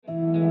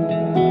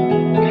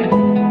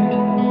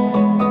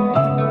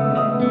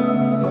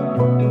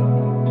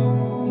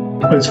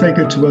Well, it's very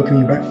good to welcome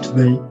you back to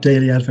the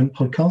Daily Advent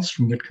podcast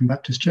from Whitcomb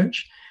Baptist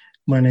Church.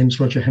 My name's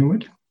Roger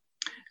Henwood,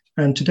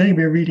 and today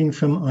we're reading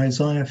from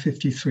Isaiah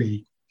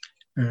 53,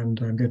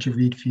 and I'm going to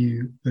read for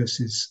you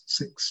verses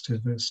 6 to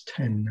verse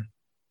 10.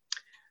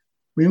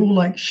 We all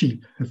like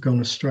sheep have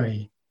gone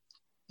astray.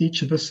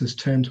 Each of us has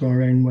turned to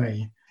our own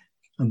way,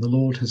 and the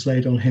Lord has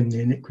laid on him the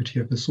iniquity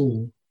of us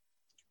all.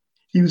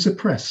 He was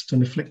oppressed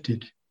and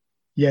afflicted,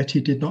 yet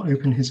he did not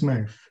open his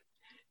mouth.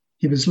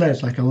 He was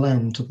led like a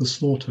lamb to the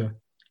slaughter,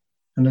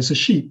 and as a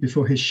sheep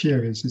before his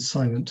shearers is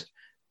silent,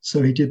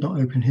 so he did not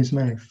open his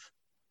mouth.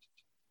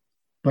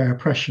 By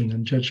oppression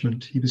and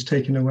judgment he was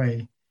taken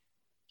away.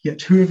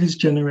 Yet who of his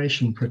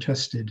generation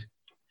protested?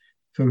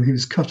 For he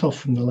was cut off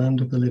from the land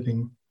of the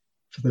living.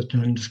 For the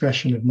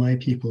transgression of my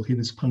people he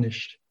was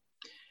punished.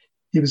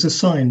 He was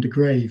assigned a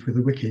grave with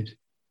the wicked,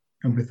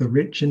 and with the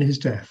rich in his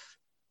death,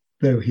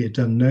 though he had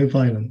done no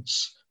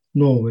violence,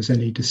 nor was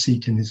any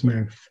deceit in his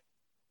mouth.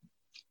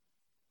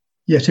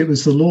 Yet it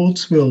was the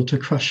Lord's will to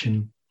crush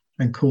him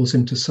and cause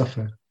him to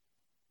suffer.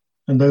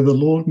 And though the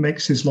Lord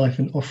makes his life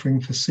an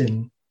offering for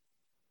sin,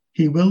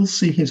 he will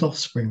see his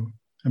offspring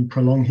and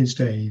prolong his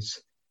days,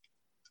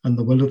 and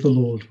the will of the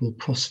Lord will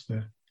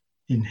prosper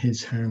in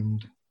his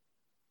hand.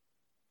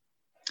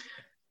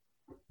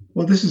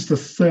 Well, this is the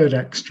third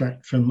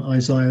extract from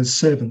Isaiah's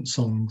servant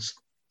songs,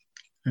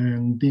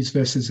 and these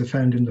verses are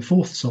found in the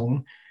fourth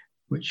song,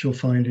 which you'll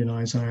find in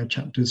Isaiah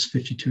chapters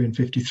 52 and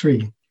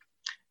 53.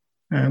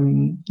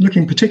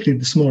 Looking particularly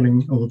this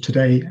morning or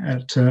today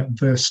at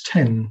verse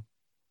 10.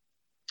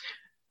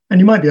 And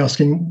you might be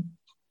asking,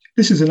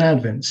 this is an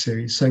Advent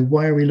series, so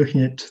why are we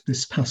looking at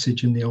this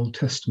passage in the Old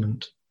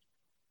Testament?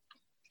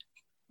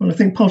 Well, I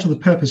think part of the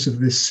purpose of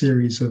this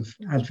series of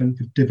Advent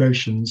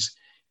devotions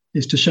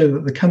is to show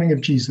that the coming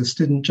of Jesus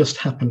didn't just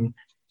happen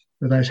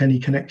without any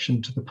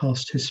connection to the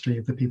past history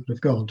of the people of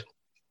God,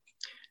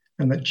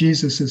 and that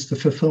Jesus is the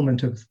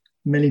fulfillment of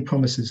many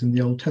promises in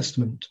the Old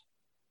Testament.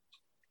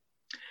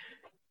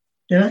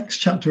 In Acts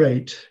chapter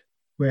 8,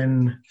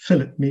 when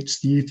Philip meets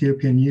the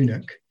Ethiopian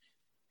eunuch,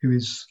 who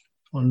is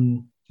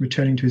on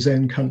returning to his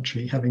own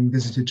country, having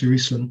visited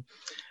Jerusalem,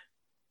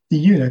 the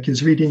eunuch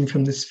is reading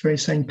from this very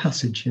same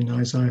passage in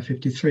Isaiah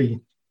 53.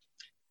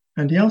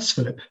 And he asks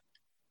Philip,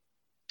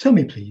 "Tell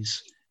me,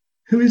 please,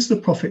 who is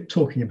the prophet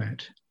talking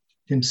about,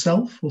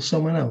 himself or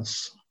someone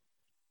else?"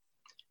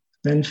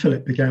 Then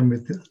Philip began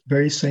with the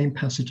very same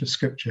passage of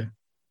scripture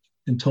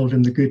and told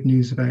him the good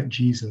news about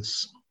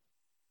Jesus.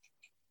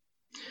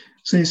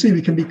 So you see,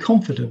 we can be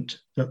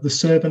confident that the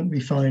servant we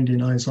find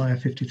in Isaiah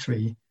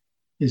 53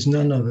 is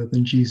none other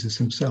than Jesus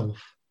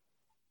himself.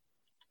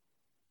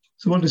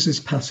 So what does this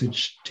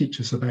passage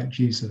teach us about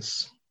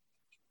Jesus?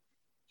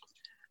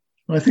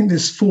 Well, I think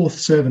this fourth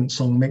servant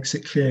song makes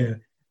it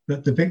clear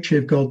that the victory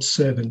of God's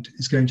servant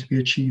is going to be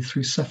achieved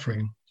through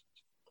suffering.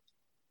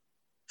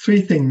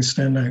 Three things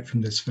stand out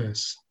from this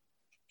verse.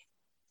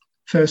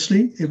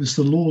 Firstly, it was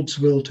the Lord's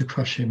will to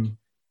crush him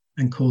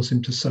and cause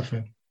him to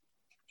suffer.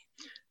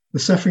 The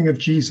suffering of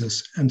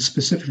Jesus, and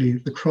specifically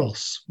the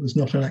cross, was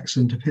not an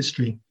accident of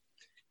history.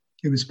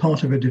 It was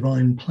part of a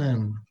divine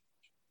plan.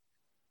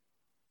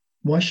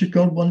 Why should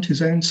God want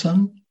his own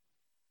son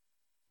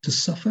to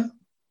suffer?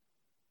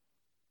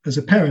 As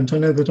a parent, I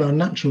know that our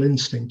natural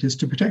instinct is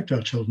to protect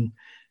our children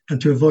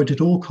and to avoid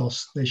at all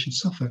costs they should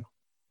suffer.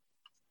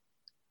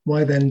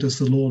 Why then does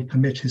the Lord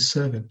permit his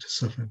servant to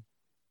suffer?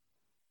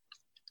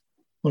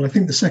 Well, I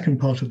think the second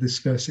part of this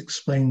verse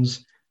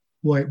explains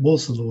why it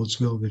was the Lord's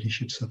will that he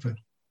should suffer.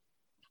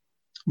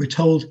 We're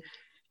told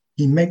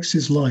he makes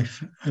his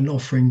life an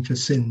offering for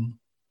sin.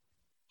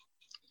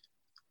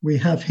 We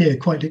have here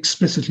quite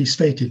explicitly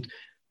stated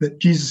that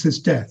Jesus'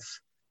 death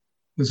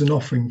was an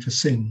offering for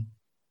sin.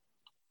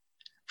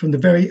 From the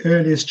very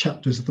earliest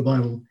chapters of the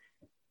Bible,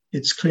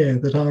 it's clear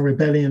that our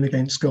rebellion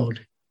against God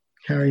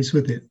carries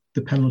with it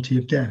the penalty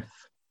of death.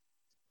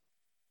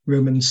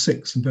 Romans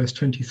 6 and verse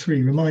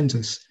 23 reminds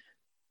us,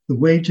 the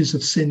wages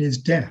of sin is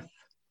death.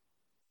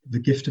 The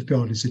gift of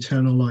God is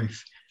eternal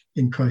life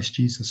in Christ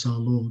Jesus our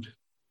Lord.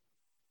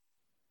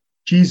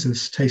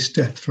 Jesus tastes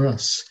death for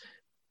us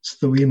so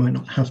that we might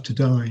not have to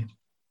die.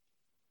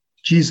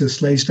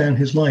 Jesus lays down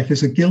his life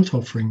as a guilt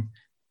offering,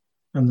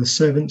 and the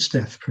servant's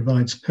death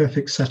provides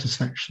perfect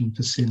satisfaction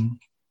for sin.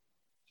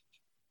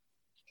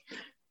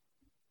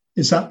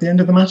 Is that the end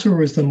of the matter,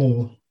 or is there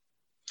more?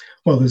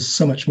 Well, there's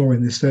so much more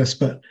in this verse,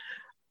 but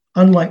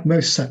unlike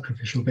most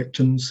sacrificial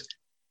victims,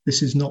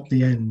 this is not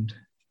the end.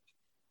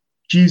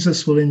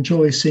 Jesus will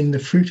enjoy seeing the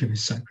fruit of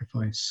his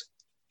sacrifice.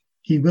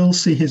 He will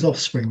see his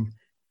offspring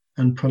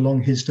and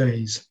prolong his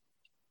days.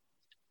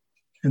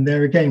 And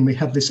there again, we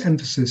have this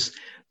emphasis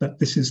that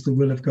this is the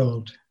will of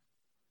God.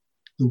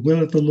 The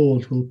will of the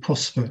Lord will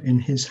prosper in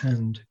his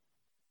hand.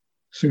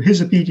 Through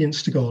his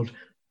obedience to God,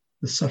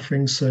 the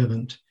suffering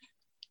servant,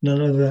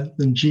 none other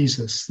than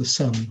Jesus, the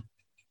Son,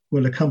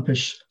 will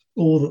accomplish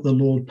all that the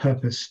Lord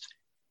purposed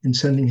in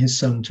sending his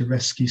Son to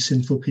rescue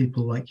sinful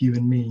people like you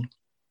and me.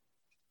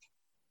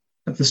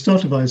 At the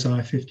start of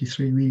Isaiah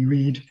 53, we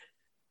read,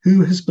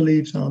 "Who has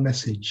believed our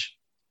message?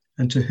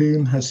 and to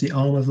whom has the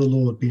arm of the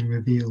Lord been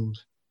revealed?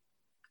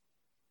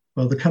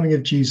 Well, the coming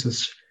of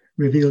Jesus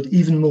revealed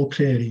even more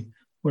clearly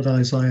what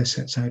Isaiah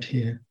sets out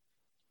here,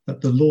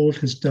 that the Lord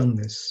has done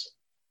this.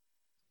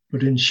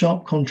 But in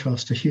sharp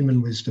contrast to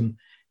human wisdom,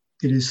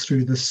 it is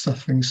through the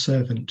suffering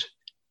servant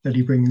that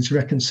he brings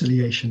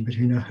reconciliation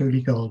between a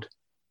holy God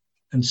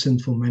and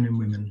sinful men and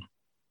women.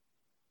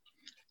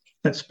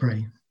 Let's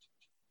pray.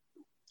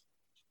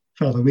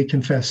 Father, we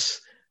confess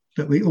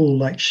that we all,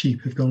 like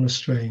sheep, have gone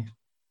astray.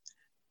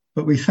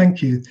 But we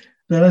thank you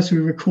that as we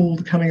recall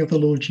the coming of the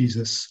Lord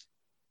Jesus,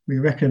 we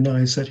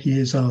recognize that he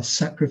is our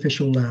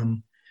sacrificial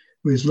lamb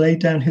who has laid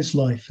down his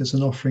life as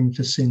an offering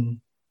for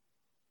sin.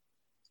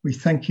 We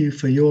thank you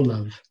for your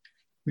love,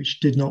 which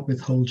did not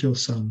withhold your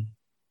Son.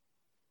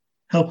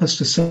 Help us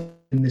to celebrate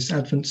in this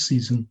Advent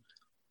season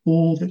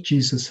all that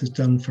Jesus has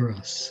done for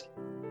us.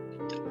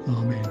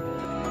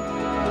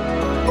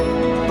 Amen.